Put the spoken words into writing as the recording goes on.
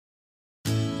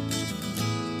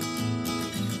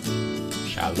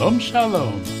Shalom,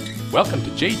 shalom. Welcome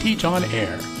to J Teach on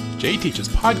Air. J Teach's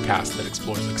podcast that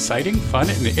explores exciting, fun,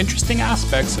 and interesting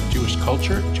aspects of Jewish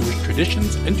culture, Jewish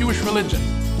traditions, and Jewish religion.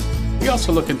 We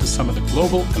also look into some of the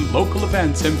global and local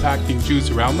events impacting Jews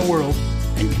around the world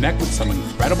and connect with some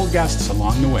incredible guests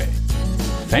along the way.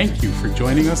 Thank you for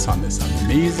joining us on this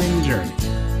amazing journey.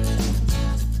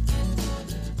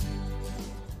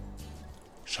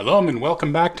 Shalom and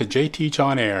welcome back to J Teach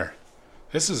on Air.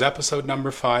 This is episode number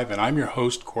 5 and I'm your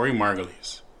host, Corey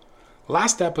Margulies.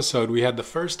 Last episode we had the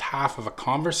first half of a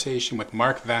conversation with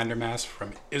Mark Vandermaas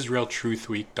from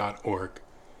IsraelTruthWeek.org.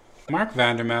 Mark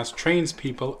Vandermaas trains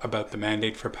people about the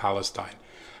Mandate for Palestine.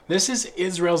 This is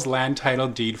Israel's land title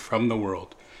deed from the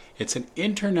world. It's an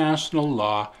international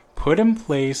law put in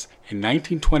place in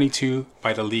 1922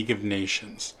 by the League of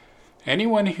Nations.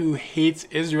 Anyone who hates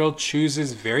Israel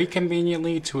chooses very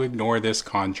conveniently to ignore this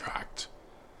contract.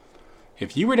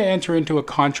 If you were to enter into a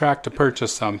contract to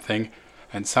purchase something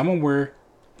and someone were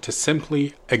to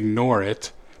simply ignore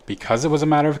it because it was a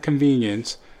matter of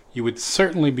convenience, you would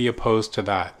certainly be opposed to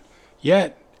that.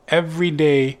 Yet, every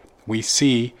day we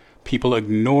see people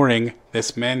ignoring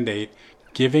this mandate,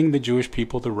 giving the Jewish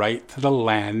people the right to the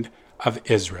land of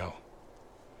Israel.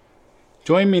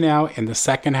 Join me now in the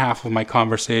second half of my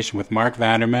conversation with Mark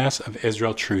Vandermaas of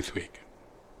Israel Truth Week.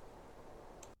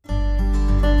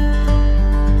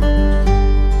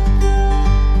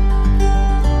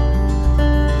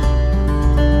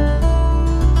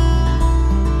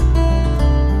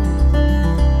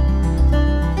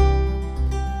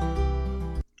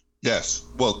 Yes,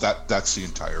 well, that's the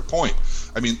entire point.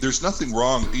 I mean, there's nothing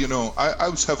wrong. You know, I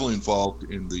was heavily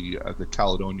involved in the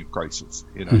Caledonia crisis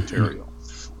in Ontario.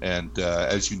 And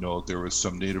as you know, there was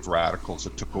some native radicals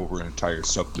that took over an entire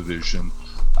subdivision,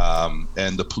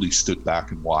 and the police stood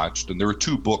back and watched. And there were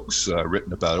 2 books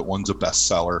written about it. One's a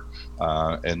bestseller,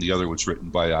 and the other was written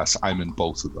by us. I'm in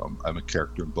both of them. I'm a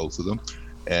character in both of them.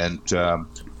 And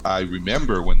I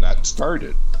remember when that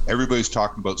started, everybody's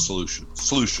talking about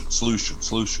solutions.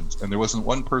 And there wasn't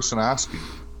one person asking,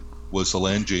 was the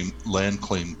land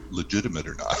claim legitimate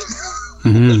or not?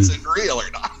 Was it real or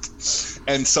not?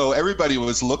 And so everybody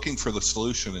was looking for the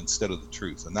solution instead of the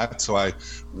truth. And that's why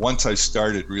once I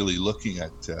started really looking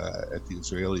at the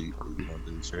Israeli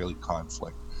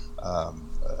conflict,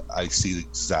 I see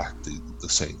exactly the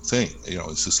same thing. You know,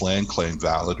 is this land claim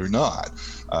valid or not?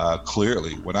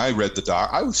 Clearly, when I read the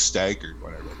I was staggered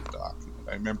when I read the document.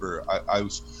 I remember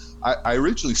I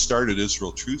originally started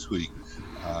Israel Truth Week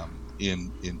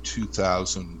in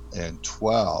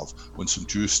 2012 when some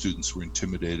Jewish students were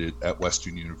intimidated at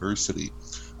Western University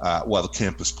while the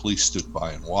campus police stood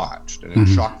by and watched. And it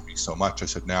shocked me so much. I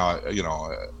said, now,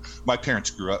 my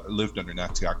parents lived under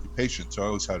Nazi occupation, so I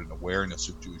always had an awareness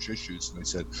of Jewish issues. And I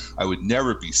said, I would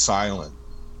never be silent.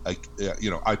 I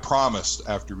promised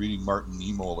after reading Martin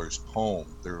Niemöller's poem,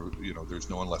 there's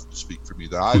no one left to speak for me,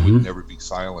 that I would never be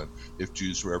silent if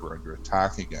Jews were ever under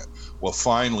attack again. Well,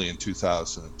 finally in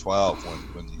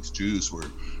 2012, when these Jews were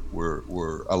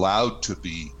allowed to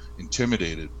be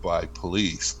intimidated by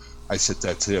police, I said,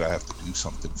 that's it, I have to do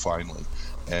something finally.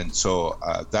 And so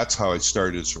that's how I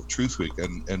started Israel Truth Week.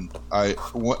 And I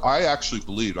actually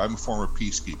believed, I'm a former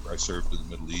peacekeeper. I served in the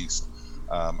Middle East.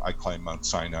 I climbed Mount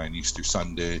Sinai on Easter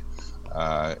Sunday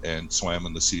and swam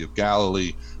in the Sea of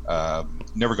Galilee.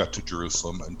 Never got to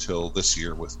Jerusalem until this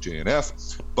year with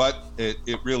JNF, but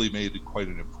it really made quite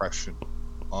an impression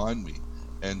on me.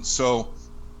 And so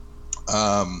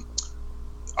I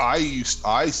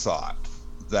thought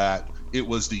that it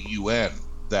was the UN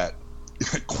that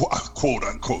quote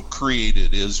unquote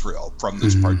created Israel from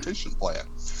this partition plan.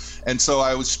 And so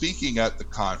I was speaking at the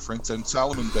conference, and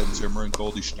Salomon Ben Zimmer and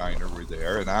Goldie Steiner were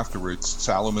there. And afterwards,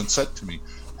 Salomon said to me,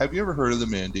 have you ever heard of the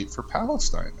Mandate for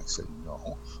Palestine? I said,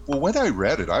 no. Well, when I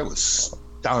read it, I was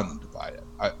stunned by it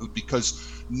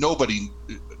because nobody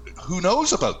who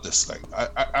knows about this thing.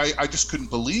 I just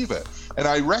couldn't believe it. And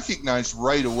I recognized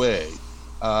right away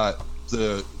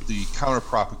the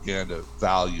counter-propaganda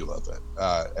value of it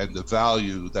and the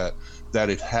value that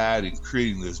it had in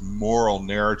creating this moral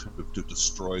narrative to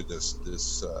destroy this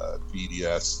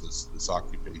BDS, this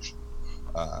occupation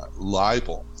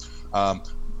libel.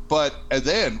 But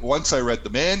then once I read the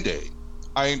mandate,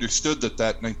 I understood that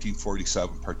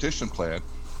 1947 partition plan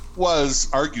was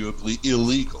arguably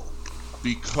illegal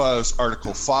because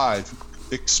Article 5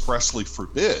 expressly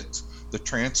forbids the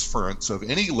transference of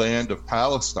any land of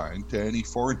Palestine to any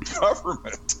foreign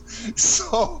government.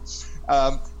 So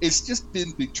it's just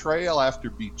been betrayal after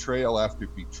betrayal after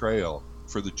betrayal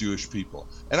for the Jewish people.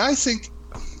 And I think,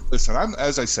 listen,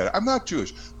 as I said, I'm not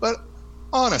Jewish, but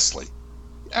honestly,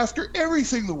 after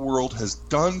everything the world has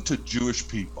done to Jewish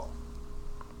people,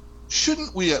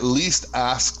 shouldn't we at least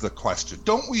ask the question?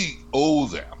 Don't we owe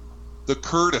them the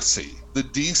courtesy, the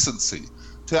decency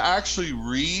to actually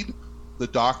read the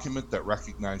document that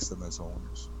recognized them as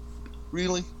owners?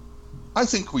 Really? I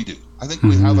think we do. I think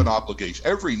we have an obligation.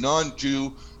 Every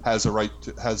non-Jew has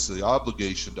the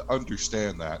obligation to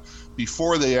understand that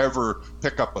before they ever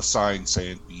pick up a sign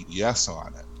saying BDS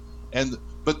on it.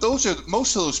 But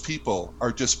most of those people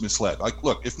are just misled. Like,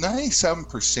 look, if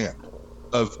 97%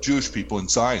 of Jewish people in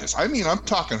Zionists, I mean, I'm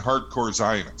talking hardcore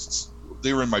Zionists.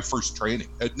 They were in my first training.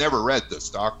 I'd never read this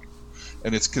document,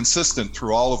 and it's consistent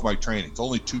through all of my trainings.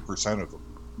 Only 2% of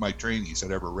my trainees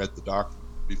had ever read the document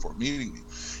before meeting me.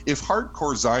 If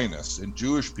hardcore Zionists and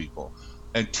Jewish people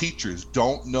and teachers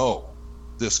don't know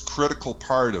this critical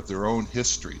part of their own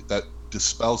history that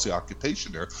dispels the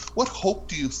occupation there, what hope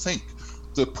do you think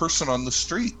the person on the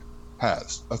street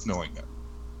has of knowing it?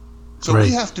 So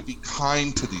we have to be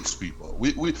kind to these people.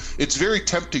 It's very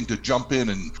tempting to jump in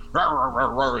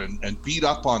and beat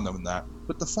up on them and that.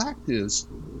 But the fact is,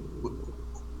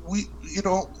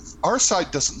 our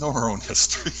side doesn't know our own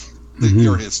history,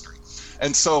 your history.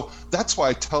 And so that's why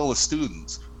I tell the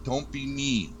students, don't be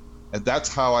mean. And that's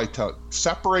how I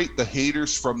separate the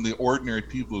haters from the ordinary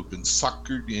people who've been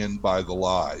suckered in by the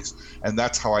lies. And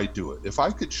that's how I do it. If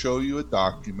I could show you a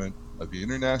document of the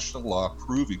international law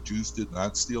proving Jews did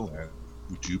not steal land,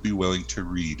 would you be willing to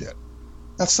read it?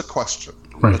 That's the question.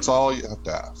 Right. That's all you have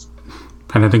to ask.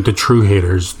 And I think the true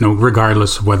haters,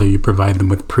 regardless of whether you provide them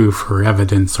with proof or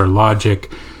evidence or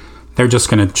logic, they're just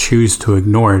going to choose to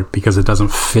ignore it because it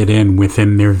doesn't fit in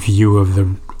within their view of the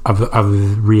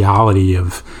reality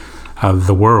of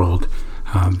the world.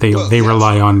 They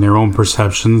rely on their own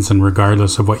perceptions, and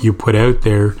regardless of what you put out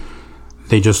there,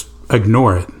 they just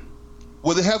ignore it.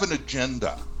 Well, they have an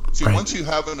agenda. See, once you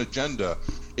have an agenda,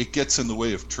 it gets in the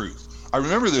way of truth. I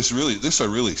remember this is a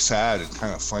really sad and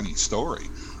kind of funny story.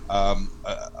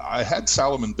 I had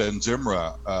Salomon ben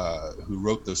Zimra, who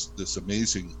wrote this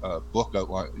amazing book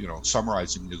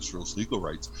summarizing Israel's legal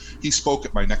rights. He spoke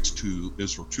at my next two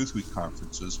Israel Truth Week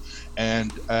conferences,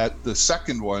 and at the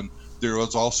second one, there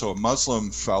was also a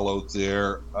Muslim fellow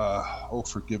there.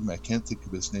 Forgive me, I can't think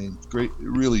of his name.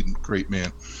 Really great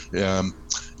man.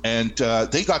 And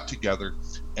they got together,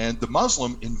 and the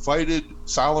Muslim invited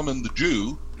Salomon the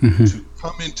Jew to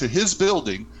come into his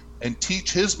building and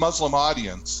teach his Muslim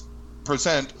audience,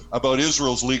 present about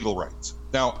Israel's legal rights.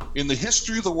 Now, in the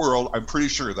history of the world, I'm pretty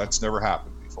sure that's never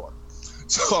happened before.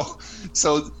 So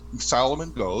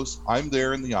Salomon goes, I'm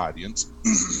there in the audience,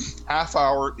 half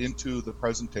hour into the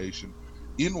presentation,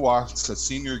 in walks a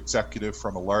senior executive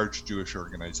from a large Jewish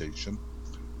organization,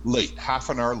 late, half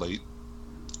an hour late.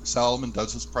 Salomon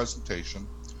does his presentation,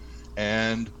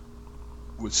 and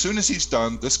as soon as he's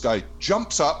done, this guy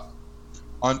jumps up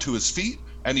onto his feet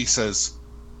and he says,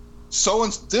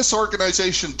 this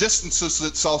organization distances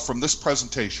itself from this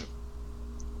presentation.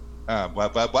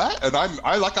 What? And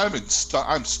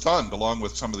I'm stunned, along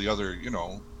with some of the other,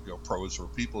 pros or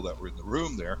people that were in the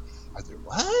room there. I said,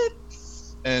 what?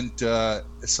 And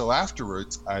so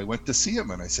afterwards, I went to see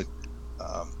him and I said,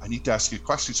 I need to ask you a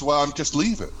question. He said, well, I'm just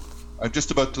leaving. I'm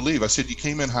just about to leave. I said, you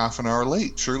came in half an hour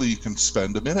late. Surely you can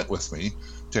spend a minute with me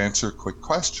to answer a quick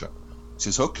question. He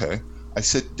says, okay. I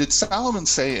said, did Salomon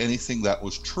say anything that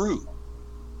was true?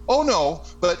 Oh, no,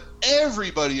 but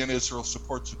everybody in Israel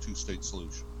supports a two-state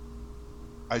solution.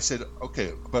 I said,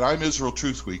 okay, but I'm Israel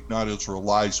Truth Week, not Israel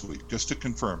Lies Week, just to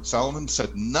confirm. Salomon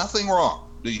said nothing wrong.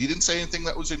 He didn't say anything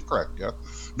that was incorrect, yeah?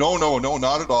 No,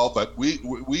 not at all, but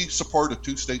we support a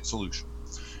two-state solution.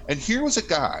 And here was a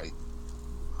guy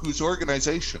whose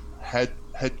organization had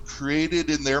created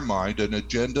in their mind an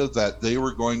agenda that they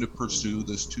were going to pursue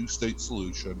this two-state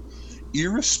solution,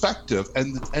 irrespective,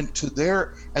 and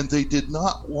they did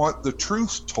not want the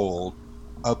truth told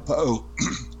about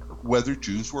whether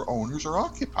Jews were owners or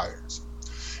occupiers.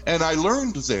 And I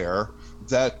learned there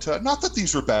that not that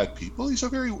these were bad people. He's a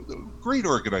very great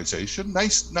organization,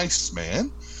 nice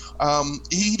man.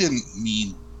 He didn't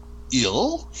mean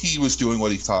ill. He was doing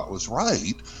what he thought was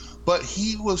right, but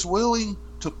he was willing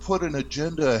to put an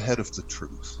agenda ahead of the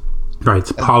truth. Right,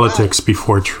 it's politics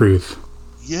before truth.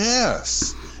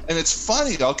 Yes. And it's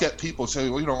funny, I'll get people say,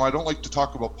 well, I don't like to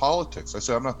talk about politics. I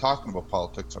say, I'm not talking about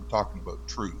politics, I'm talking about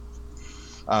truth.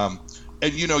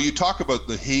 And you talk about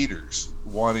the haters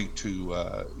wanting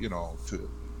to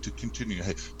continue to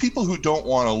hate. People who don't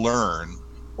want to learn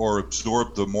or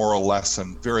absorb the moral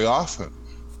lesson very often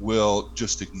will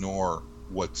just ignore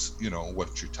what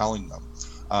you're telling them.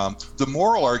 The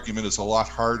moral argument is a lot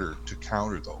harder to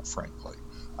counter, though, frankly.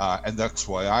 and that's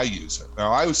why I use it.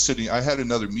 Now, I had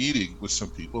another meeting with some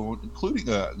people, including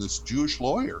this Jewish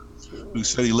lawyer, who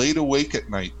said he laid awake at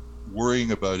night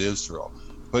worrying about Israel.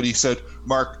 But he said,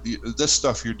 Mark, this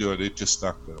stuff you're doing, it's just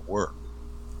not going to work.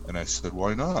 And I said,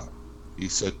 why not? He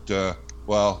said,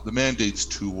 well, the mandate's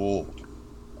too old.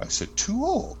 I said, too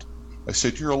old? I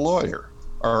said, you're a lawyer.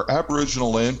 Are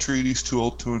Aboriginal land treaties too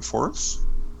old to enforce?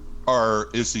 Or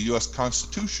is the U.S.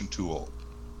 Constitution too old?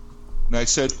 And I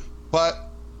said, but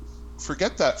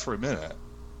forget that for a minute.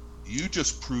 You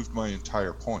just proved my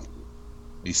entire point.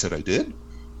 He said, I did? I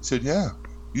said, yeah.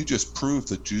 You just proved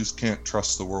that Jews can't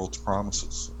trust the world's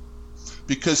promises.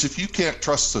 Because if you can't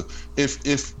trust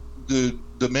if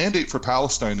the mandate for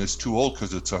Palestine is too old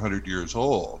because it's 100 years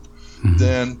old,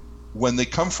 then when they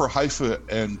come for Haifa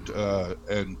and Tel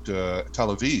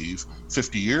Aviv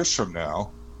 50 years from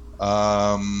now,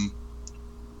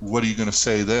 what are you going to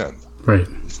say then? Right.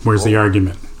 Where's the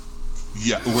argument?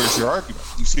 Yeah, where's your argument?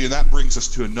 You see, and that brings us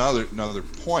to another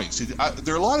point. See,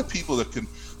 there are a lot of people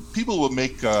people will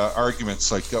make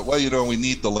arguments like, well, we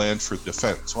need the land for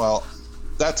defense. Well,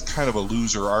 that's kind of a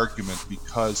loser argument,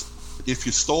 because if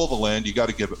you stole the land, you got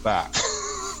to give it back.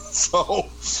 So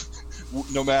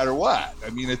no matter what, I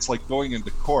mean, it's like going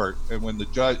into court, and when the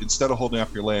judge, instead of holding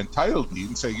up your land title deed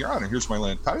and saying, Your Honor, here's my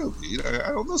land title deed,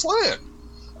 I own this land.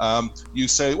 You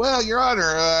say, well, Your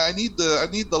Honor, I need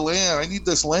the land. I need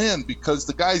this land because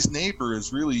the guy's neighbor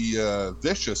is really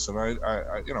vicious, and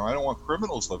I don't want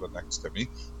criminals living next to me.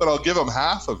 But I'll give him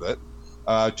half of it,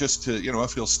 just to,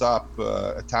 if he'll stop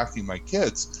attacking my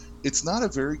kids. It's not a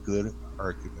very good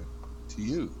argument to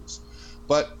use.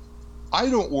 But I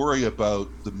don't worry about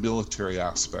the military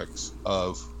aspects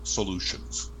of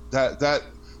solutions. That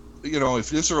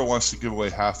if Israel wants to give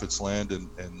away half its land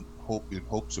and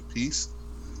hopes of peace,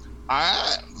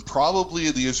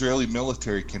 probably the Israeli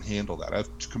military can handle that. I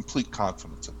have complete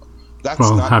confidence in them.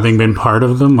 Having been part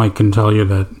of them, I can tell you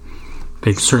that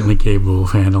they're certainly capable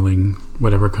of handling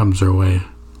whatever comes their way.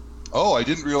 Oh, I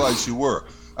didn't realize you were.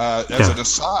 As an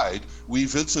aside, we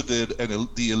visited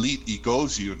the elite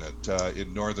Egoz unit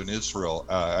in northern Israel.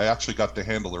 I actually got to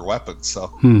handle their weapons,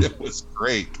 so it was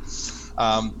great.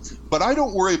 But I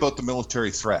don't worry about the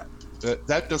military threat.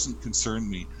 That doesn't concern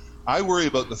me. I worry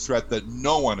about the threat that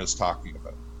no one is talking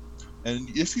about. And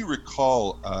if you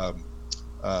recall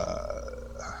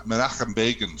Menachem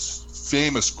Begin's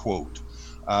famous quote,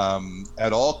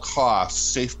 at all costs,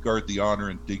 safeguard the honor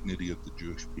and dignity of the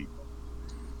Jewish people.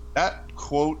 That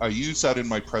quote, I use that in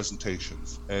my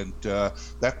presentations, and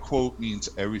that quote means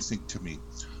everything to me.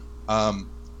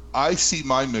 I see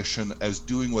my mission as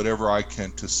doing whatever I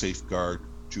can to safeguard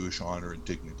Jewish honor and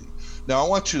dignity. Now, I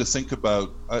want you to think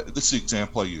about, this is the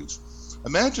example I use.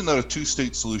 Imagine that a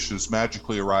two-state solution is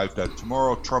magically arrived at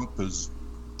tomorrow. Trump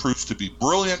proves to be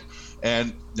brilliant,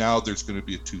 and now there's going to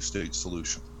be a two-state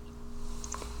solution.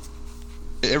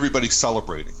 Everybody's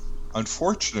celebrating.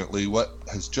 Unfortunately, what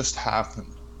has just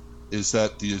happened is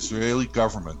that the Israeli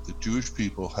government, the Jewish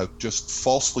people, have just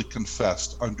falsely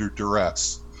confessed under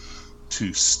duress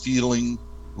to stealing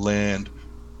land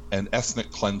and ethnic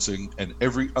cleansing and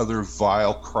every other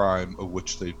vile crime of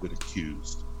which they've been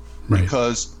accused. Right.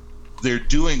 Because they're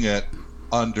doing it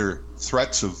under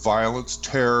threats of violence,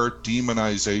 terror,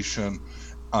 demonization,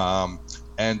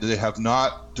 and they have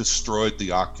not destroyed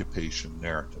the occupation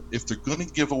narrative. If they're going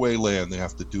to give away land, they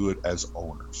have to do it as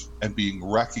owners and being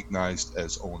recognized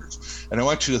as owners. And I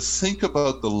want you to think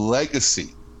about the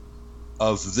legacy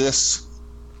of this,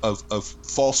 of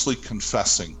falsely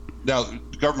confessing. Now,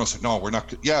 the government said, no, we're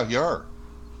not. Yeah, you are.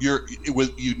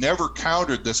 You never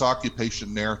countered this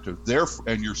occupation narrative,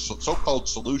 and your so-called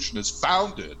solution is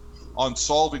founded on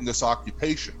solving this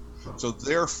occupation. So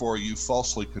therefore, you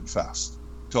falsely confessed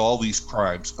to all these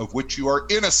crimes of which you are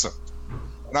innocent.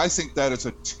 And I think that is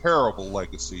a terrible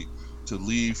legacy to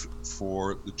leave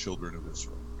for the children of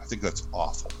Israel. I think that's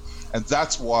awful. And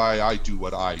that's why I do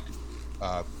what I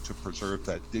do, to preserve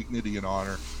that dignity and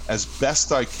honor as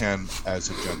best I can as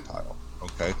a Gentile.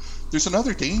 Okay? There's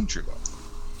another danger, though.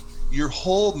 Your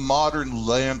whole modern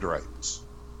land rights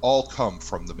all come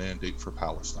from the mandate for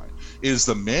Palestine. It is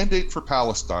the mandate for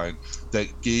Palestine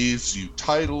that gives you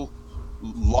title,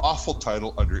 lawful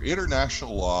title under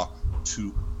international law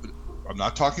to, I'm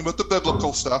not talking about the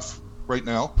biblical stuff right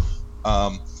now,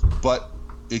 but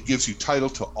it gives you title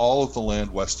to all of the land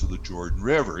west of the Jordan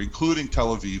River, including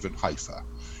Tel Aviv and Haifa.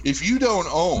 If you don't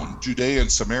own Judea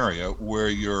and Samaria, where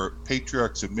your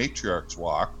patriarchs and matriarchs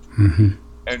walked,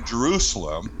 and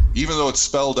Jerusalem, even though it's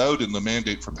spelled out in the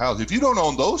mandate for Palestine, if you don't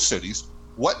own those cities,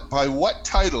 by what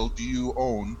title do you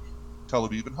own Tel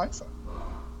Aviv and Haifa?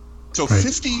 So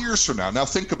 50 years from now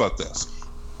think about this.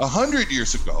 100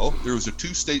 years ago, there was a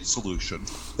two-state solution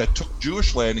that took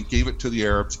Jewish land and gave it to the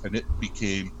Arabs, and it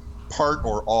became part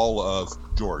or all of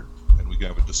Jordan. And we can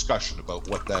have a discussion about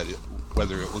what that is,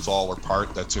 whether it was all or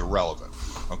part. That's irrelevant.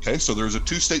 Okay, so there was a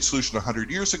two-state solution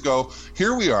 100 years ago.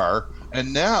 Here we are,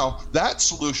 and now that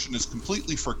solution is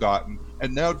completely forgotten,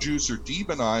 and now Jews are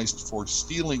demonized for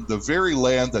stealing the very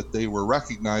land that they were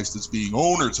recognized as being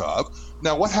owners of.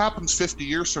 Now, what happens 50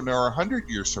 years from now or 100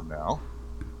 years from now?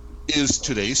 Is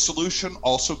today's solution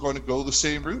also going to go the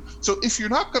same route? So if you're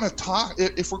not going to talk,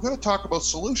 if we're going to talk about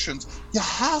solutions, you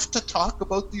have to talk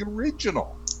about the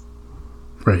original.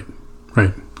 Right.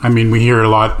 I mean, we hear a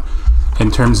lot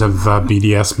in terms of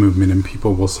BDS movement, and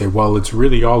people will say, well, it's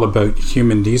really all about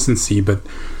human decency, but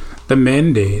the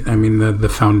mandate, I mean, the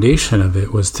foundation of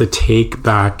it was to take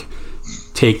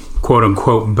quote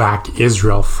unquote back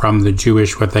Israel from the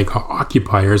Jewish, what they call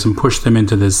occupiers, and push them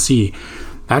into the sea.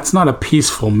 That's not a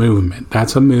peaceful movement.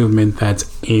 That's a movement that's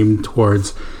aimed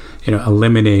towards,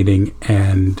 eliminating,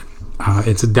 and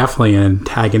it's definitely an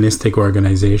antagonistic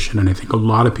organization. And I think a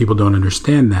lot of people don't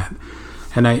understand that.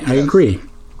 And I agree.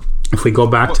 If we go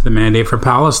back to the mandate for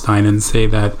Palestine and say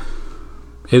that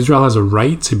Israel has a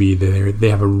right to be there, they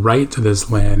have a right to this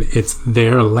land, it's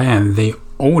their land, they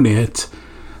own it,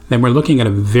 then we're looking at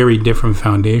a very different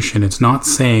foundation. It's not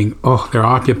saying, oh, they're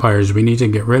occupiers, we need to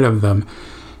get rid of them.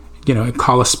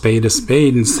 Call a spade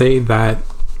and say that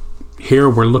here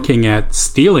we're looking at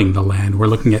stealing the land. We're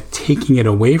looking at taking it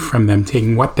away from them,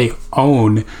 taking what they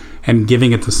own and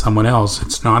giving it to someone else.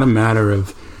 It's not a matter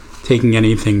of taking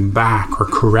anything back or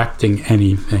correcting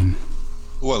anything.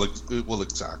 Well,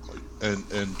 exactly. And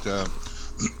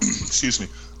excuse me.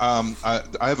 I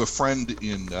have a friend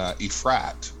in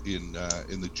Efrat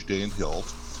in the Judean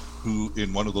Hills, who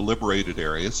in one of the liberated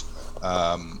areas.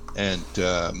 And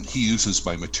he uses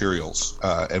my materials.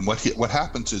 And what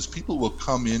happens is people will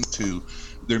come into,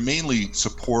 they're mainly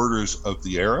supporters of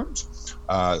the Arabs,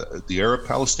 the Arab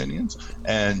Palestinians,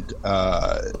 and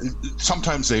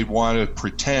sometimes they want to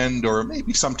pretend, or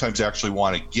maybe sometimes actually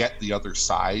want to get the other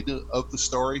side of the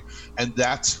story, and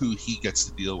that's who he gets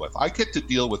to deal with. I get to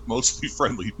deal with mostly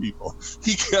friendly people.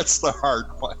 He gets the hard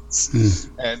ones.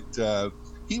 And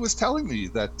he was telling me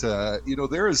that,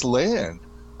 there is land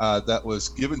that was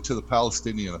given to the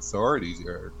Palestinian authorities,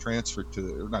 or transferred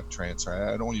to, or not transfer,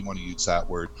 I don't even want to use that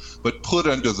word, but put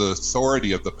under the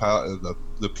authority of the PA,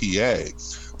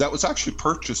 that was actually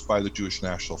purchased by the Jewish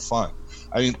National Fund.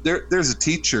 I mean, there's a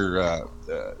teacher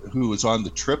who was on the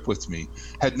trip with me,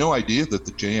 had no idea that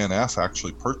the JNF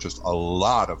actually purchased a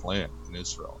lot of land in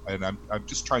Israel. And I'm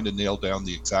just trying to nail down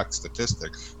the exact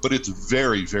statistic, but it's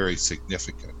very, very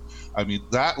significant. I mean,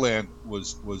 that land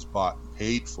was bought and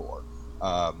paid for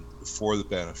the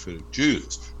benefit of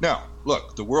Jews. Now,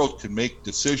 look, the world can make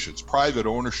decisions. Private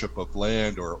ownership of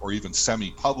land, or even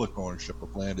semi-public ownership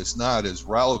of land, is not as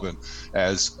relevant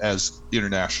as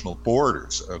international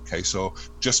borders. Okay, so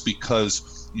just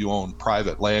because you own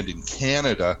private land in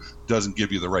Canada doesn't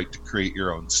give you the right to create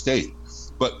your own state.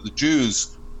 But the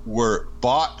Jews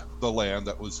bought the land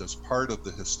that was as part of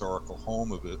the historical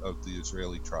home of the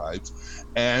Israeli tribes,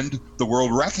 and the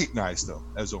world recognized them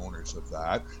as owners of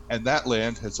that, and that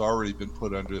land has already been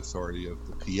put under authority of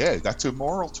the PA. That's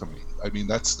immoral to me. I mean,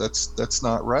 that's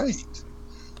not right.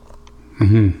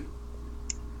 Mm-hmm.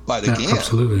 But again, yeah,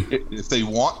 absolutely.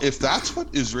 if that's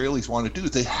what Israelis want to do,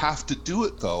 they have to do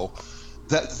it, though,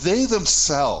 that they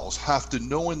themselves have to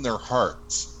know in their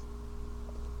hearts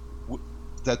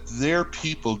that their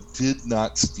people did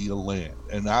not steal land.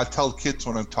 And I tell kids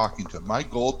when I'm talking to them, my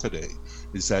goal today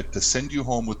is that to send you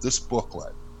home with this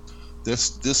booklet,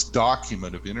 this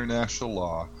document of international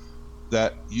law,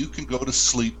 that you can go to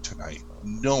sleep tonight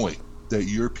knowing that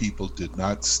your people did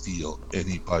not steal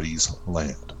anybody's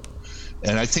land.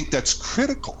 And I think that's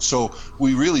critical. So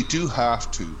we really do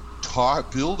have to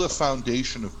build a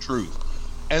foundation of truth,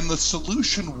 and the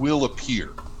solution will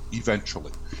appear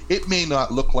eventually. It may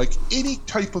not look like any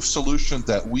type of solution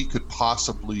that we could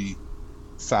possibly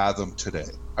fathom today.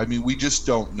 I mean, we just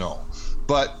don't know.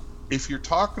 But if you're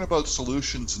talking about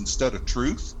solutions instead of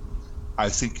truth, I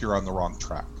think you're on the wrong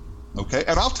track. Okay?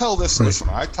 And I'll tell this, listen,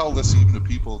 I tell this even to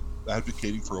people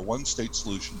advocating for a one-state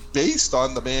solution based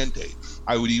on the mandate.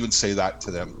 I would even say that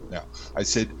to them now. I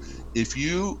said, if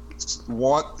you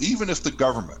want, even if the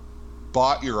government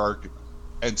bought your argument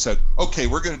and said, okay,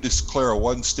 we're going to declare a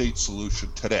one-state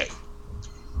solution today.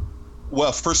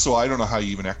 Well, first of all, I don't know how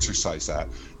you even exercise that.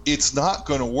 It's not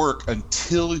going to work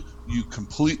until you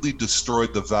completely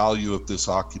destroyed the value of this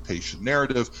occupation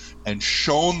narrative and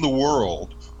shown the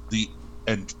world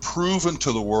and proven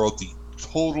to the world the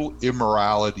total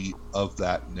immorality of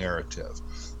that narrative.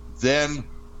 Then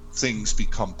things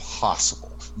become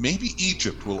possible. Maybe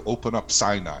Egypt will open up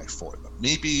Sinai for them.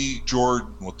 Maybe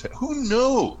Jordan will who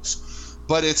knows?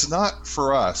 But it's not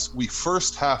for us. We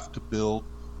first have to build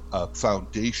a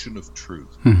foundation of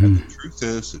truth. Mm-hmm. And the truth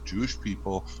is the Jewish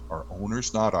people are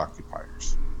owners, not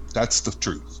occupiers. That's the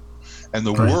truth. And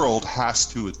the world has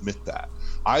to admit that.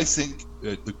 I think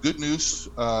the good news,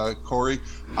 Corey,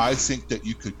 I think that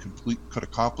you could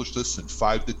accomplish this in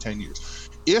 5 to 10 years.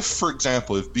 If, for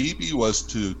example, if Bibi was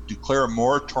to declare a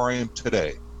moratorium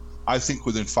today, I think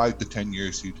within 5 to 10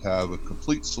 years you'd have a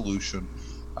complete solution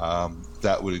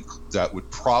that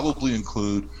would probably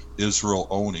include Israel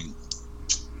owning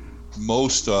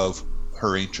most of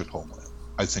her ancient homeland.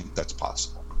 I think that's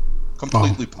possible.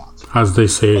 Completely possible. As they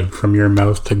say, from your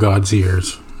mouth to God's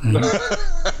ears.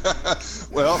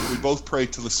 Well, we both pray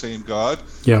to the same God.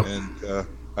 Yeah. And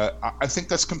I think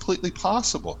that's completely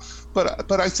possible.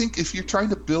 But I think if you're trying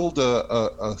to build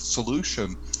a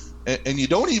solution and you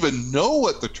don't even know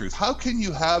what the truth, how can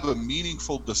you have a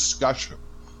meaningful discussion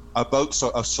about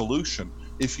a solution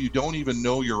if you don't even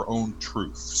know your own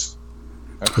truths?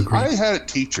 Agreed. I had a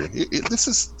teacher. This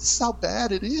is how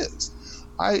bad it is.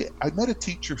 I met a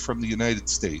teacher from the United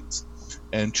States,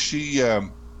 and she, I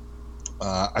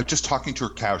was just talking to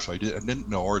her casually. I didn't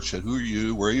know her. She said, "Who are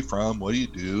you? Where are you from? What do you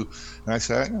do?" And I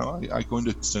said, I go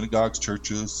into synagogues,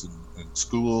 churches, and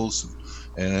schools,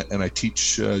 and I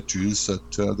teach Jews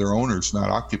that they're owners, not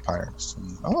occupiers.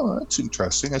 And, oh, that's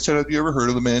interesting. I said, "Have you ever heard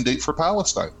of the Mandate for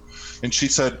Palestine?" And she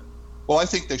said, "Well, I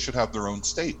think they should have their own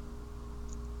state."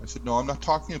 I said, "No, I'm not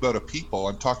talking about a people.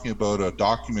 I'm talking about a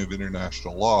document of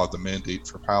international law, the Mandate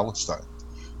for Palestine."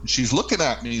 And she's looking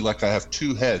at me like I have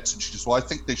two heads. And she says, "Well, I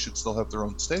think they should still have their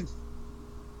own state."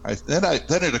 Then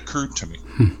it occurred to me.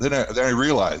 Then I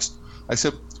realized. I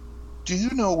said, "Do you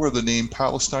know where the name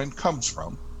Palestine comes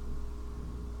from?"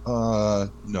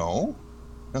 No.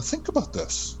 Now think about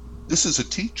this. This is a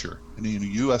teacher in a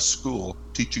U.S. school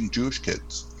teaching Jewish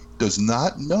kids. Does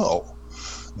not know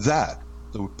that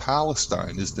the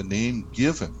Palestine is the name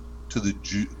given to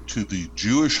the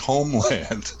Jewish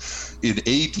homeland in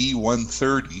AD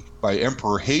 130 by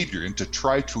Emperor Hadrian to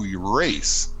try to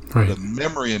erase the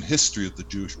memory and history of the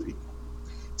Jewish people.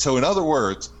 So in other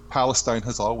words, Palestine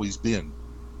has always been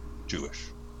Jewish.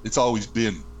 It's always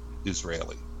been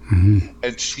Israeli. Mm-hmm.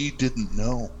 And she didn't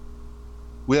know.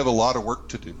 We have a lot of work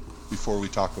to do before we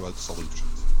talk about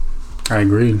solutions. I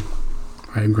agree.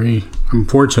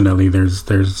 Unfortunately,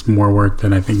 there's more work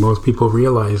than I think most people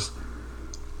realize.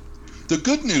 The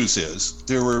good news is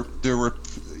there were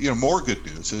more good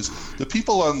news is the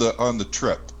people on the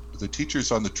trip, the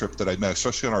teachers on the trip that I met,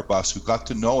 especially on our bus, who got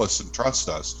to know us and trust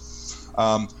us.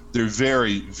 They're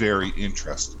very, very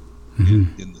interested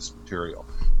in this material.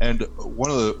 And one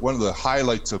of the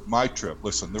highlights of my trip,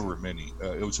 listen, there were many.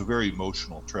 It was a very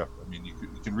emotional trip. I mean, you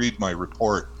can read my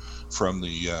report from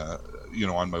the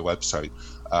on my website.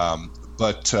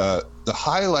 But the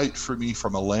highlight for me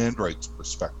from a land rights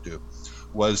perspective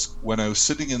was when I was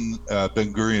sitting in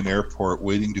Ben Gurion Airport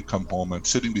waiting to come home. I'm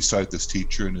sitting beside this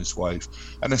teacher and his wife,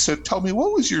 and I said, "Tell me,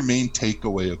 what was your main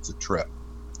takeaway of the trip?"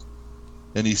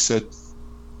 And he said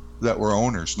that we're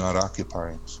owners, not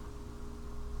occupiers.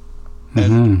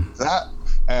 And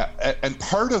and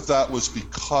part of that was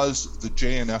because the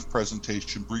JNF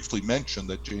presentation briefly mentioned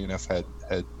that JNF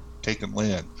had taken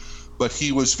land. But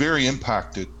he was very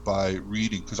impacted by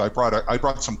reading, because I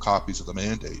brought some copies of the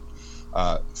Mandate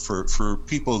for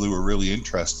people who were really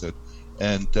interested,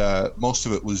 and most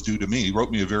of it was due to me. He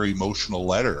wrote me a very emotional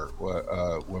letter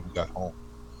when we got home.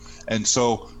 And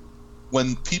so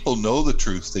when people know the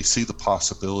truth, they see the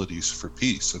possibilities for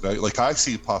peace. And I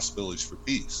see possibilities for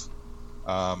peace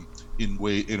in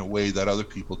a way that other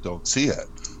people don't see it.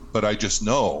 But I just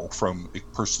know from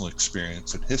personal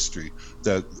experience and history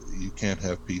that you can't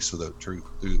have peace without truth.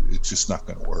 It's just not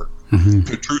going to work. Mm-hmm.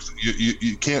 The truth,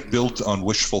 you can't build on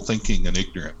wishful thinking and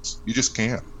ignorance. You just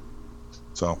can't.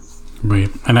 So, right,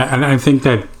 and I think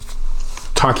that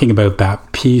talking about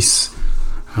that peace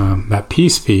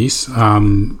piece,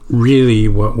 really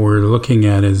what we're looking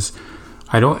at is,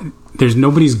 there's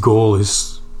nobody's goal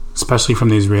is, especially from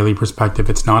the Israeli perspective,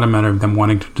 it's not a matter of them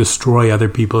wanting to destroy other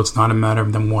people. It's not a matter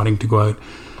of them wanting to go out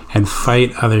and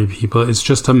fight other people. It's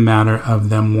just a matter of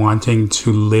them wanting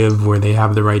to live where they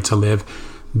have the right to live,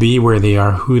 be where they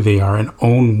are, who they are, and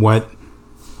own what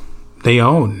they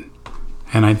own.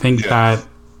 And I think that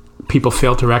people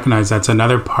fail to recognize that's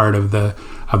another part of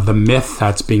the myth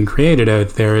that's being created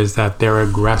out there, is that they're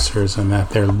aggressors and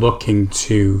that they're looking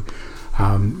to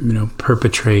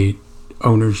perpetrate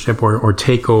ownership or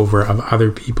takeover of other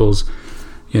people's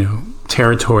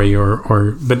territory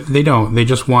but they don't. They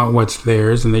just want what's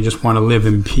theirs, and they just want to live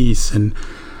in peace. And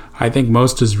I think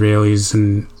most Israelis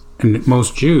and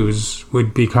most Jews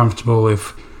would be comfortable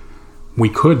if we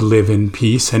could live in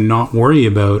peace and not worry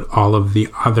about all of the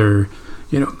other,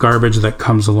 garbage that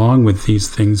comes along with these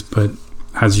things. But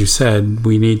as you said,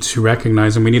 we need to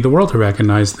recognize, and we need the world to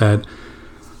recognize, that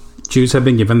Jews have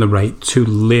been given the right to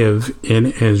live in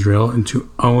Israel and to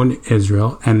own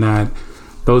Israel, and that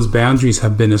those boundaries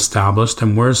have been established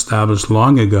and were established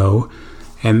long ago,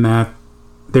 and that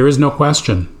there is no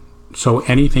question. So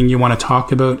anything you want to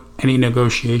talk about, any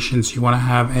negotiations you want to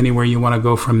have, anywhere you want to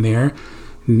go from there,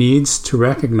 needs to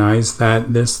recognize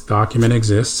that this document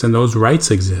exists and those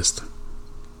rights exist.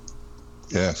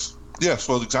 Yes,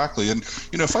 well, exactly. And,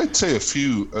 if I'd say a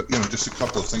few, just a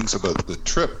couple of things about the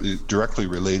trip directly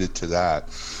related to that,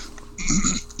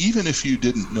 even if you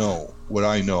didn't know what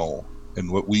I know and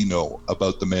what we know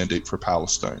about the Mandate for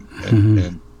Palestine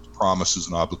and promises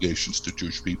and obligations to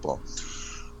Jewish people,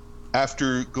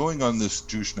 after going on this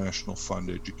Jewish National Fund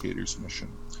educators mission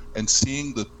and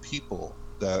seeing the people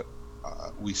that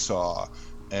we saw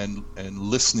and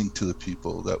listening to the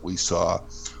people that we saw,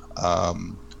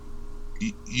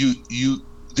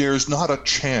 there's not a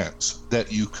chance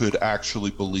that you could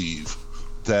actually believe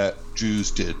that Jews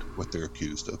did what they're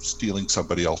accused of, stealing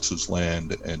somebody else's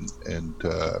land and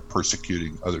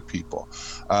persecuting other people.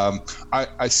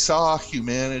 I saw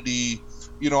humanity.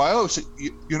 I always,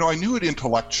 I knew it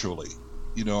intellectually,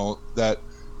 that,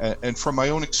 and from my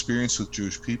own experience with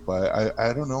Jewish people,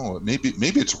 I don't know, maybe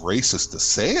it's racist to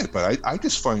say it, but I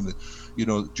just find that,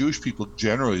 Jewish people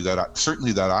generally that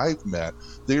I've met,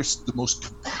 they're the most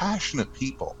compassionate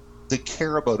people. They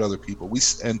care about other people.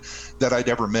 And that I'd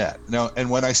ever met. Now, and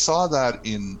when I saw that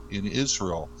in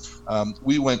Israel,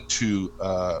 we went to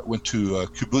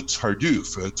Kibbutz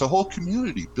Harduf. It's a whole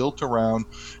community built around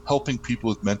helping people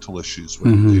with mental issues,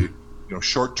 with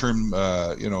short-term,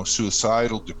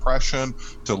 suicidal depression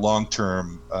to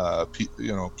long-term,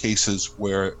 cases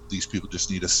where these people just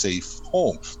need a safe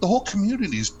home. The whole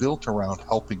community is built around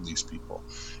helping these people.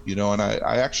 And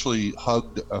I actually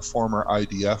hugged a former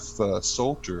IDF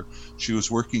soldier. She was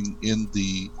working in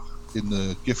the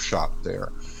gift shop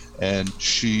there, and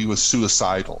she was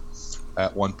suicidal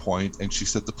at one point, and she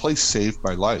said, the place saved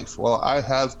my life. Well, I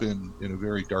have been in a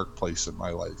very dark place in my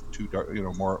life, too dark,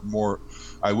 more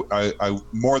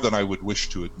than I would wish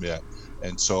to admit.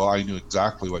 And so I knew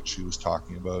exactly what she was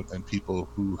talking about, and people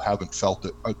who haven't felt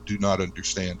it do not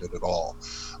understand it at all.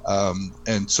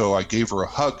 And so I gave her a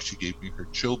hug. She gave me her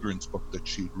children's book that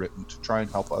she'd written to try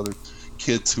and help other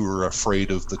kids who are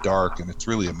afraid of the dark, and it's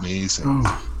really amazing.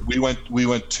 Oh. We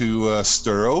went to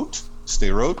Sderot.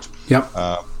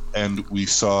 Yep. And we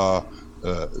saw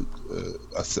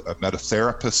met a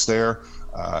therapist there.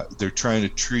 They're trying to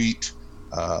treat.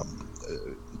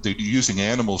 They're using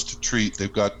animals to treat.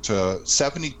 They've got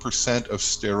 70% of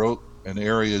Sderot and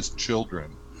area's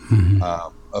children,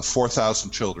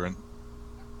 4,000 children.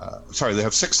 They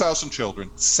have 6,000 children.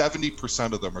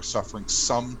 70% of them are suffering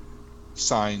some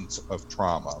signs of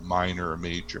trauma, minor or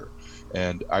major.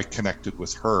 And I connected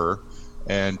with her.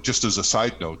 And just as a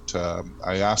side note,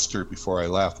 I asked her before I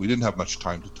left, we didn't have much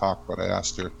time to talk, but I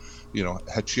asked her,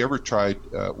 had she ever tried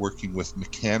working with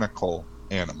mechanical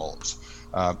animals?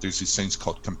 There's these things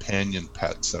called companion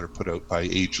pets that are put out by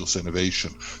Ageless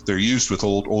Innovation. They're used with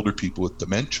older people with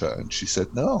dementia. And she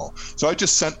said, no. So I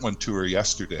just sent one to her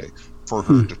yesterday for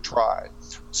her to try.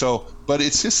 So, but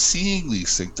it's just seeing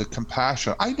these things, the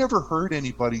compassion. I never heard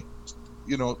anybody,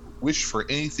 wish for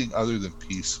anything other than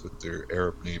peace with their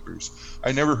Arab neighbors.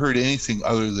 I never heard anything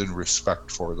other than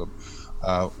respect for them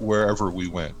wherever we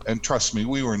went. And trust me,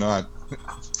 we were not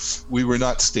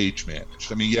stage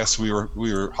managed. I mean, yes, we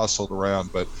were hustled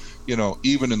around, but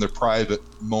even in the private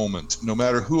moments, no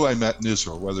matter who I met in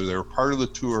Israel, whether they were part of the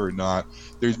tour or not,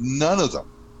 there's none of them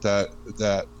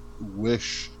that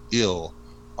wish ill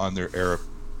on their Arab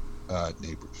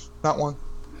neighbors. Not one.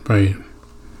 Right.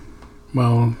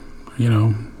 Well,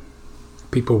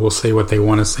 people will say what they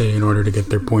want to say in order to get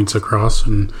their points across,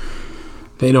 and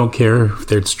they don't care if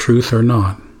it's truth or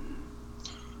not.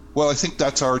 Well, I think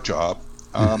that's our job.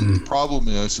 The problem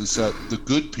is that the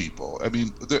good people, I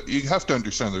mean, you have to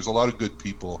understand there's a lot of good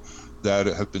people that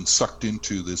have been sucked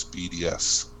into this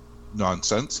BDS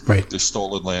nonsense, right? This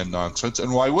stolen land nonsense.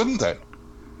 And why wouldn't they?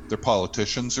 Their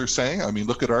politicians are saying, I mean,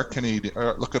 look at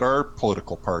our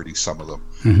political parties. Some of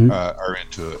them are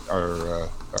into it, are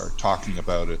talking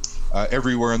about it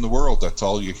everywhere in the world. That's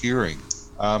all you're hearing.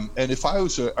 And if I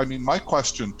was, my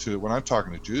question when I'm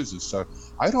talking to Jews is,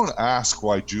 I don't ask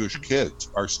why Jewish kids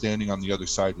are standing on the other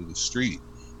side of the street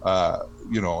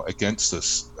against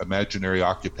this imaginary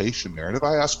occupation narrative,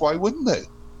 I ask, why wouldn't they?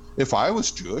 If I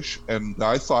was Jewish and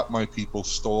I thought my people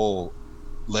stole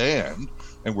land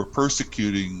and were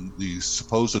persecuting these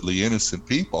supposedly innocent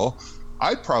people,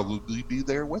 I'd probably be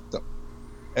there with them.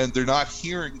 And they're not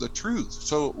hearing the truth.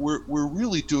 So we're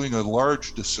really doing a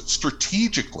large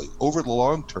strategically over the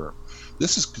long term.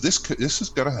 This is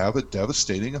going to have a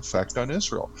devastating effect on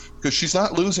Israel, because she's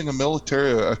not losing a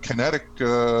kinetic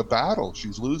battle.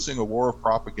 She's losing a war of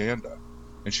propaganda,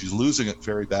 and she's losing it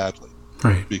very badly,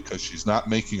 right? Because she's not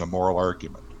making a moral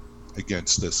argument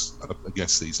against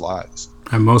these lies.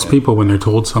 And most people, when they're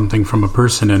told something from a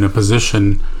person in a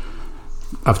position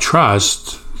of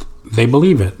trust, they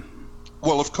believe it.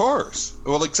 Well, of course.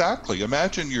 Well, exactly.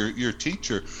 Imagine your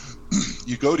teacher.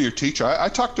 You go to your teacher. I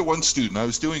talked to one student. I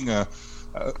was doing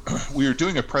we were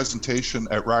doing a presentation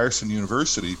at Ryerson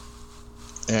University,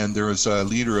 and there was a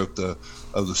leader of the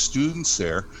students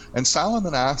there. And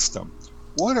Solomon asked him,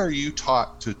 "What are you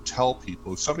taught to tell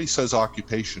people? If somebody says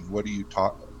occupation, what are you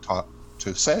taught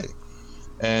to say?"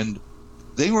 And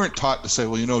they weren't taught to say,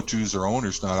 "Well, Jews are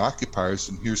owners, not occupiers,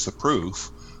 and here's the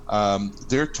proof."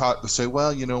 They're taught to say,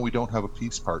 "Well, we don't have a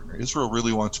peace partner. Israel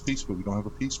really wants peace, but we don't have a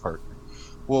peace partner."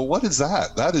 Well, what is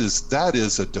that? That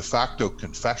is a de facto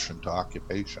confession to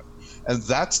occupation. And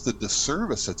that's the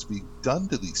disservice that's being done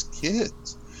to these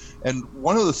kids. And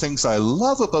one of the things I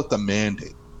love about the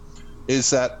mandate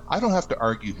is that I don't have to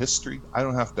argue history. I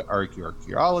don't have to argue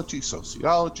archaeology,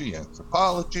 sociology,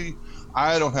 anthropology.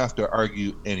 I don't have to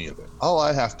argue any of it. All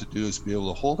I have to do is be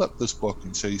able to hold up this book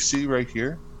and say, "You see right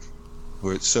here,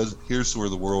 where it says, here's where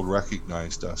the world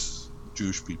recognized us,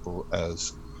 Jewish people,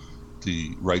 as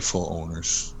the rightful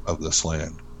owners of this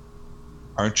land.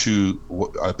 Aren't you?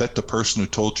 I bet the person who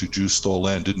told you Jews stole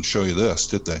land didn't show you this,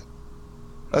 did they?"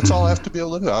 That's all I have to be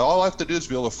able to do. All I have to do is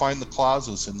be able to find the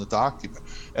clauses in the document.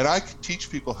 And I can teach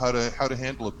people how to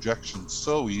handle objections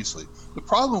so easily. The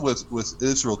problem with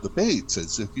Israel debates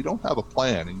is if you don't have a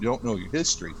plan and you don't know your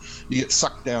history, you get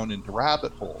sucked down into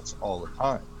rabbit holes all the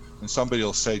time. And somebody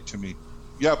will say to me,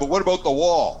 "Yeah, but what about the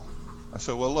wall?" I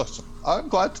said, "Well, listen, I'm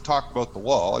glad to talk about the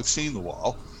wall. I've seen the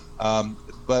wall.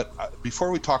 But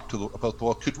before we talk about the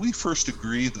wall, could we first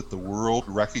agree that the world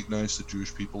recognized the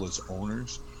Jewish people as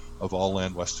owners of all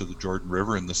land west of the Jordan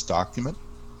River in this document?"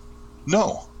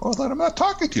 No. Well, then I'm not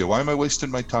talking to you. Why am I wasting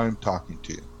my time talking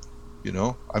to you?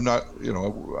 I'm not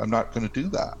going to do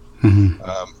that. Mm-hmm.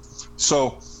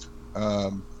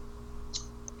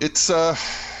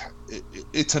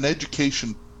 It's an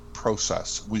education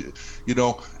process.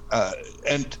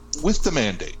 And with the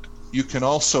mandate, you can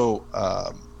also,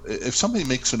 if somebody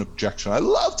makes an objection, I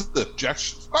love the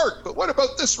objections, Mark, but what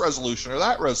about this resolution or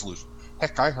that resolution?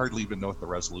 Heck, I hardly even know what the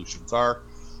resolutions are.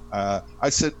 I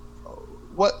said,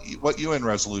 what UN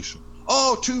resolution?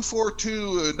 Oh,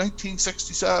 242,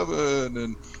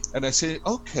 1967. And I say,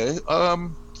 okay,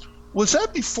 was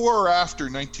that before or after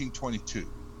 1922?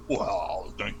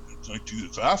 Well,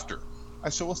 1922 is after. I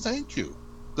said, well, thank you.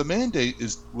 The mandate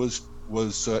was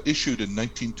issued in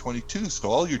 1922, so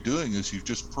all you're doing is you've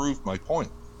just proved my point.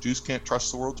 Jews can't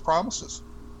trust the world's promises.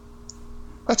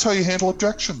 That's how you handle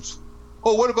objections.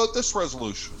 Oh, what about this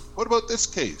resolution? What about this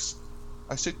case?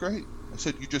 I said, great. I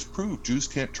said, you just proved Jews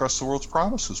can't trust the world's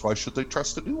promises. Why should they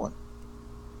trust a new one?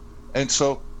 And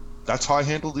so that's how I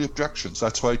handle the objections.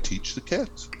 That's why I teach the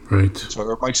kids. Right.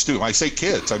 So my students, I say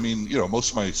kids, I mean,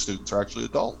 most of my students are actually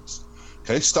adults.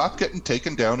 Okay, stop getting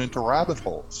taken down into rabbit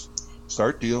holes.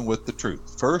 Start dealing with the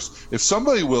truth. First, if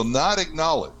somebody will not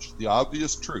acknowledge the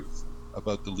obvious truth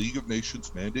about the League of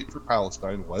Nations mandate for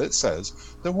Palestine and what it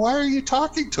says, then why are you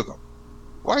talking to them?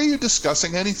 Why are you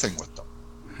discussing anything with them?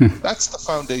 That's the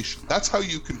foundation. That's how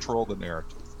you control the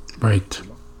narrative. Right.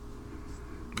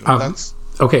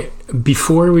 Okay,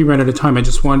 before we run out of time, I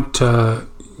just want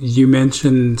you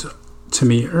mentioned to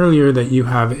me earlier that you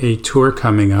have a tour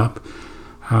coming up.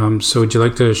 So would you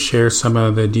like to share some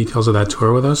of the details of that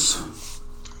tour with us?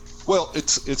 Well,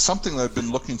 it's something that I've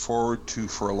been looking forward to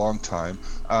for a long time.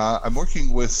 I'm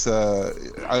working with,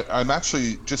 I'm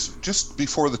actually, just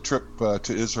before the trip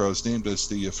to Israel, I was named as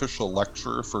the official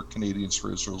lecturer for Canadians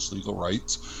for Israel's Legal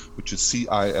Rights, which is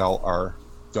CILR.org.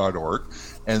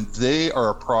 And they are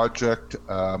a project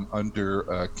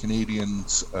under Canadian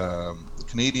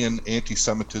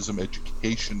Anti-Semitism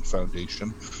Education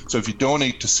Foundation. So if you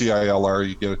donate to CILR,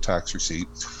 you get a tax receipt.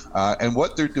 And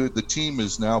what they're doing, the team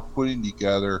is now putting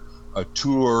together a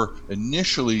tour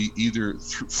initially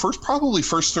probably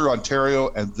first through Ontario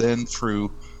and then through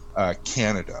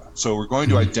Canada. So we're going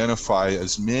to identify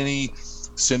as many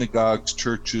synagogues,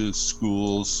 churches,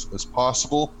 schools as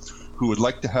possible who would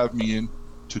like to have me in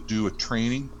to do a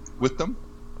training with them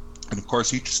And of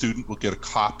course, each student will get a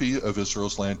copy of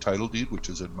Israel's land title deed, which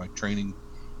is in my training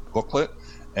booklet.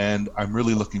 And I'm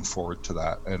really looking forward to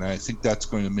that. And I think that's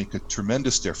going to make a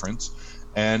tremendous difference.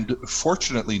 And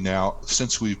fortunately now,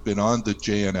 since we've been on the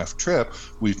JNF trip,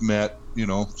 we've met,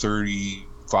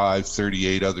 35,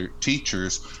 38 other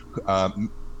teachers,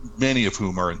 many of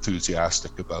whom are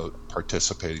enthusiastic about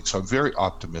participating. So I'm very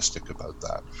optimistic about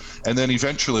that. And then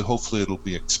eventually, hopefully, it'll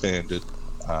be expanded.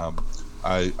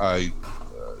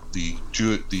 The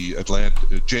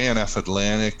JNF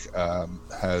Atlantic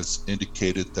has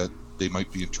indicated that they might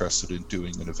be interested in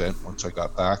doing an event once I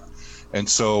got back. And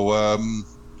so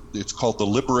it's called the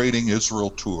Liberating Israel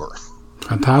Tour.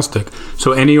 Fantastic.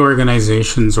 So any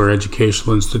organizations or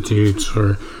educational institutes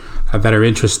or that are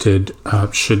interested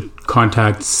should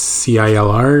contact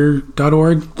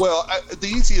CILR.org? Well, the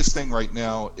easiest thing right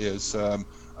now is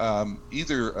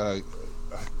either... I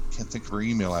can't think of her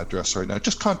email address right now.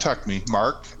 Just contact me,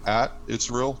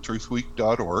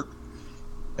 mark@israeltruthweek.org,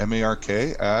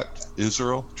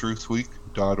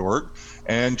 mark@israeltruthweek.org,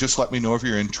 and just let me know of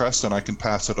your interest, and I can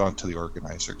pass it on to the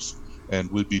organizers.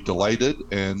 And we'd be delighted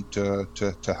to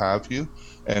have you.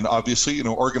 And obviously,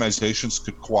 organizations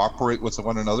could cooperate with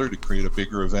one another to create a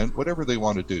bigger event, whatever they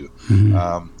want to do.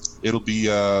 Mm-hmm. It'll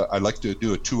be, I'd like to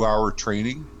do a 2-hour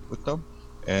training with them.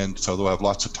 And so they'll have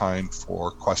lots of time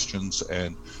for questions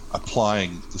and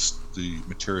applying the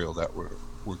material that we're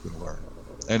going to learn.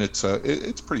 And it's a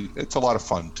lot of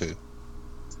fun too.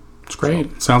 It's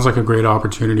great. Sounds like a great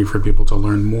opportunity for people to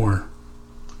learn more.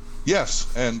 Yes,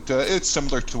 and it's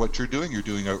similar to what you're doing. You're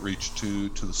doing outreach to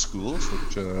the schools,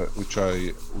 which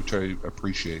I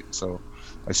appreciate. So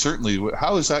I certainly.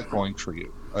 How is that going for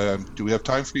you? Do we have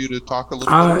time for you to talk a little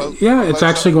bit about? Yeah, it's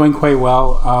actually going quite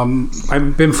well.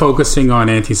 I've been focusing on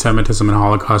anti-Semitism and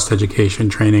Holocaust education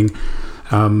training,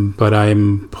 but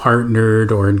I'm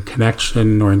partnered or in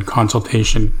connection or in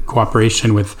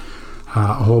cooperation with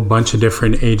a whole bunch of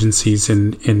different agencies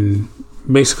in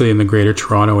basically in the Greater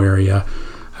Toronto area,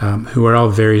 who are all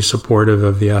very supportive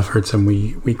of the efforts, and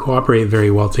we cooperate very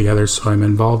well together. So I'm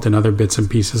involved in other bits and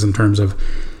pieces in terms of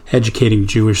educating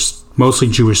mostly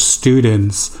Jewish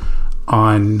students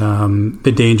on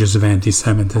the dangers of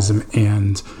anti-Semitism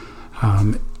and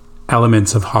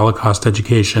elements of Holocaust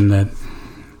education, that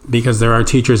because there are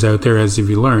teachers out there, as you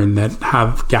learn, that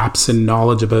have gaps in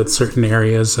knowledge about certain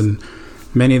areas, and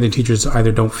many of the teachers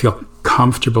either don't feel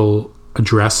comfortable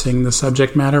addressing the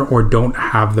subject matter or don't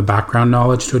have the background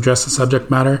knowledge to address the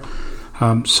subject matter.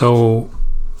 So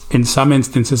in some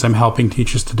instances, I'm helping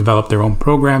teachers to develop their own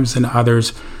programs. In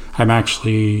others, I'm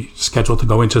actually scheduled to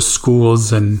go into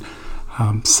schools and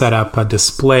set up a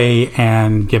display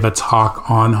and give a talk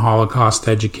on Holocaust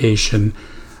education.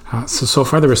 So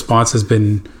far, the response has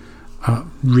been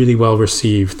really well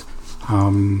received.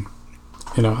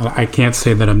 I can't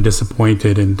say that I'm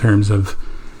disappointed in terms of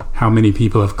how many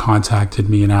people have contacted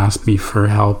me and asked me for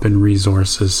help and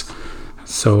resources.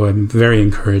 So I'm very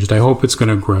encouraged. I hope it's going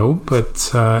to grow,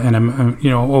 but and I'm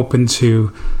open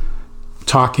to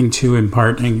talking to and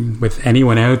partnering with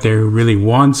anyone out there who really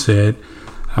wants it,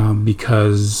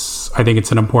 because I think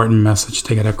it's an important message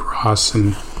to get across.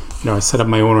 And I set up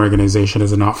my own organization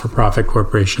as a not-for-profit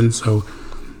corporation, so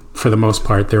for the most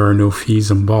part there are no fees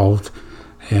involved,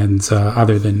 and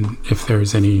other than if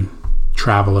there's any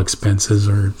travel expenses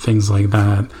or things like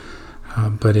that.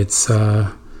 But I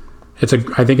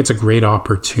think it's a great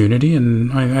opportunity,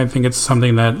 and I think it's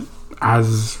something that,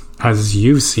 as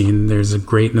you've seen, there's a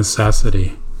great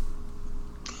necessity.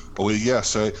 Well,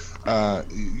 yes,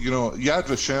 Yad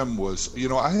Vashem was.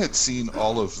 I had seen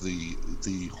all of the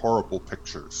horrible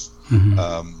pictures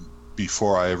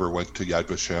before I ever went to Yad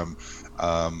Vashem,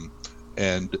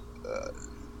 and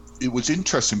it was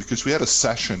interesting because we had a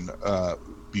session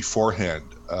beforehand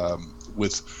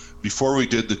before we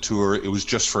did the tour. It was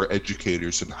just for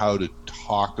educators and how to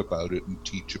talk about it and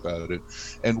teach about it.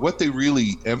 And what they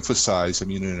really emphasize,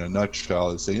 in a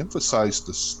nutshell, is they emphasize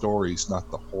the stories,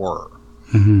 not the horror.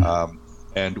 Mm-hmm.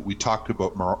 And we talked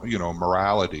about,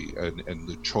 morality and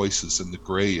the choices and the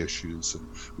gray issues. And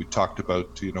we talked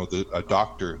about, a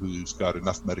doctor who's got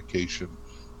enough medication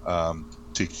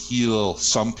to heal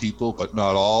some people, but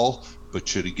not all. But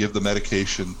should he give the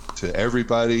medication to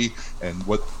everybody, and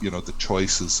what, the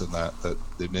choices and that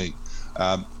they make.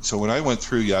 So when I went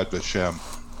through Yad Vashem,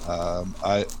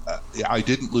 I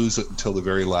didn't lose it until the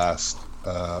very last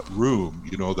room,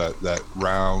 that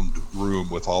round room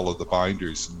with all of the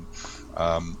binders, and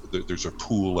there's a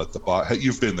pool at the bottom.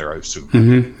 You've been there, I assume.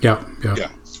 Mm-hmm. Yeah.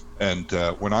 And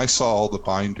when I saw all the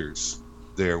binders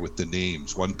there with the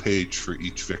names, one page for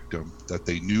each victim that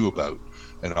they knew about,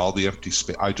 and all the empty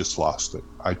space, I just lost it.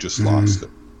 Lost it.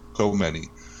 many,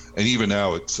 and even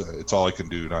now it's all I can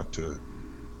do not to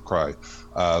cry.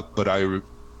 But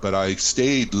I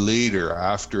stayed later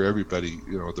after everybody,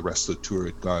 the rest of the tour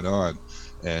had gone on,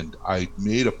 and I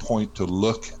made a point to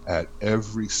look at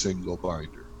every single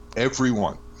binder, every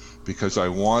one, because I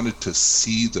wanted to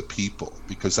see the people,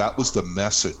 because that was the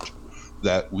message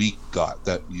that we got,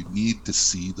 that you need to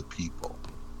see the people,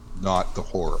 not the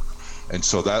horror. And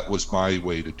so that was my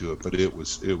way to do it. But it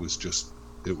was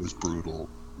brutal,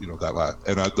 that.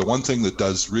 And the one thing that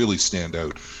does really stand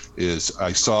out is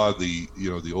I saw the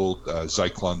old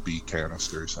Zyklon B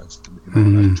canisters. I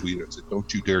tweeted, I said,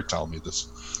 "Don't you dare tell me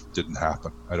this didn't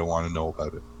happen. I don't want to know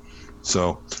about it."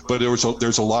 So, but there's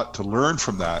a lot to learn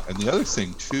from that. And the other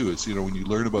thing too is, when you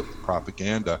learn about the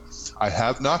propaganda, I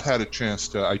have not had a chance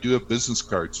to. I do have business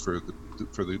cards for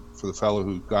the fellow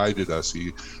who guided us.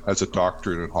 He has a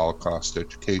doctorate in Holocaust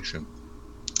education,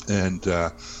 and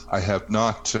I have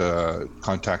not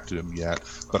contacted him yet.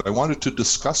 But I wanted to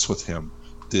discuss with him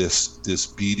this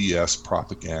BDS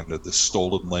propaganda, this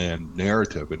stolen land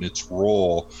narrative, and its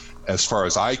role, as far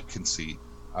as I can see.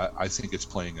 I think it's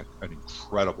playing an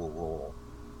incredible role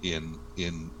in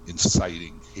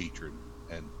inciting hatred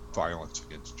and violence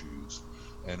against Jews,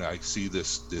 and I see the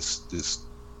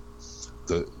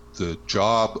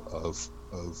job of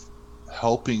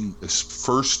helping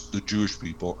first the Jewish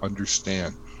people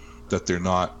understand that they're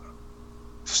not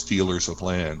stealers of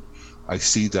land. I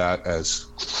see that as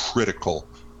critical.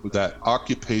 That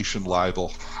occupation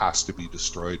libel has to be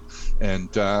destroyed, and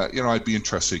I'd be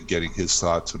interested in getting his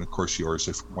thoughts, and of course yours,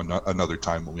 another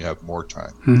time when we have more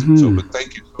time. So, but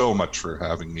thank you so much for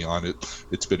having me on it.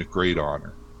 It's been a great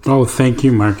honor. Oh, thank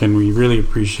you, Mark, and we really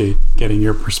appreciate getting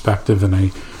your perspective. And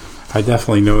I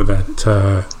definitely know that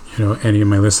any of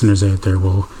my listeners out there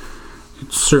will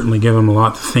certainly give them a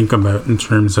lot to think about in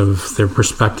terms of their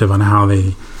perspective on how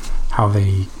they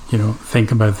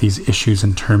think about these issues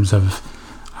in terms of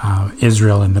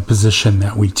Israel and the position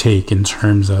that we take in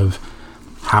terms of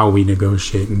how we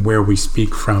negotiate and where we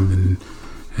speak from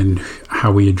and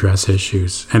how we address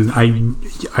issues. And I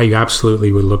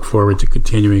absolutely would look forward to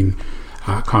continuing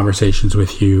conversations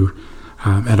with you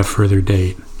at a further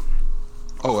date.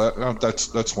 Oh,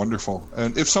 that's wonderful.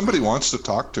 And if somebody wants to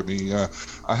talk to me,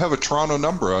 I have a Toronto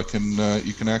number. I can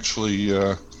you can actually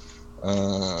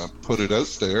put it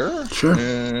out there. Sure.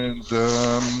 And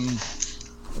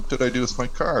what did I do with my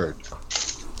card?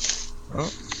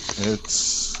 Oh,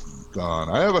 it's gone.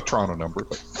 I have a Toronto number.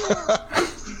 But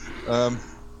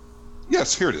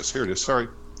yes, here it is. Sorry.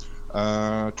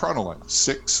 Toronto line,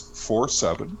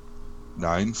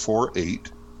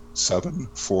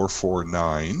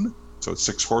 647-948-7449. So it's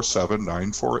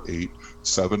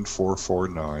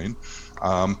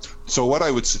 647-948-7449. So what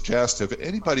I would suggest, if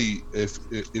anybody,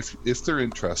 if they're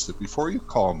interested, before you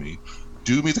call me,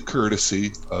 do me the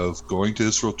courtesy of going to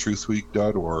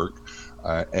IsraelTruthWeek.org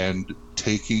and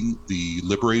taking the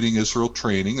Liberating Israel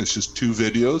training. It's just 2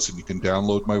 videos, and you can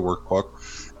download my workbook,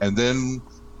 and then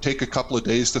take a couple of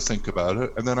days to think about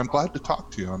it, and then I'm glad to talk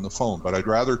to you on the phone. But I'd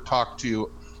rather talk to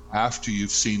you after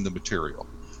you've seen the material,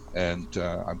 and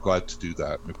I'm glad to do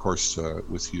that, and of course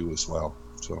with you as well.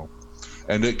 So,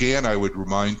 and again, I would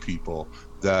remind people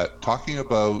that talking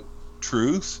about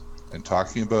truth and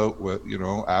talking about what,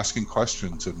 asking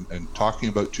questions and talking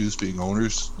about Jews being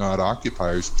owners, not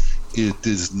occupiers, it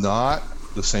is not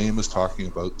the same as talking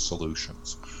about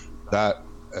solutions. That,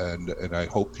 and I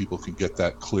hope people can get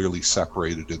that clearly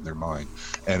separated in their mind.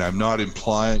 And I'm not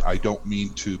implying, I don't mean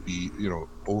to be,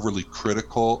 overly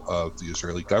critical of the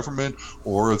Israeli government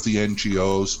or of the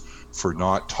NGOs for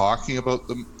not talking about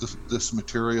this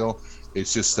material.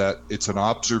 It's just that it's an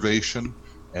observation,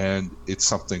 and it's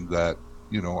something that,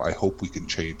 I hope we can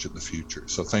change in the future.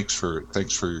 So thanks for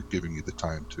giving me the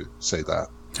time to say that.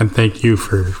 And thank you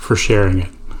for sharing it.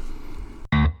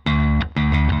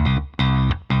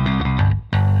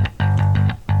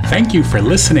 Thank you for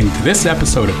listening to this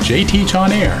episode of JTeach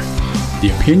On Air. The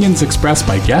opinions expressed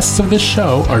by guests of this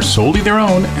show are solely their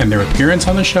own, and their appearance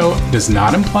on the show does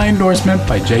not imply endorsement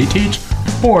by JTeach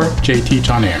or JTeach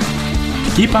On Air.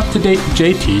 To keep up to date with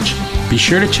JTeach, be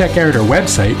sure to check out our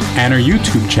website and our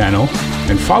YouTube channel,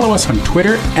 and follow us on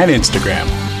Twitter and Instagram.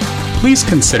 Please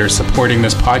consider supporting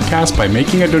this podcast by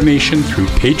making a donation through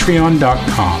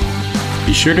patreon.com.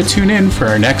 Be sure to tune in for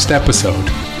our next episode.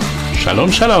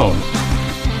 Shalom, shalom.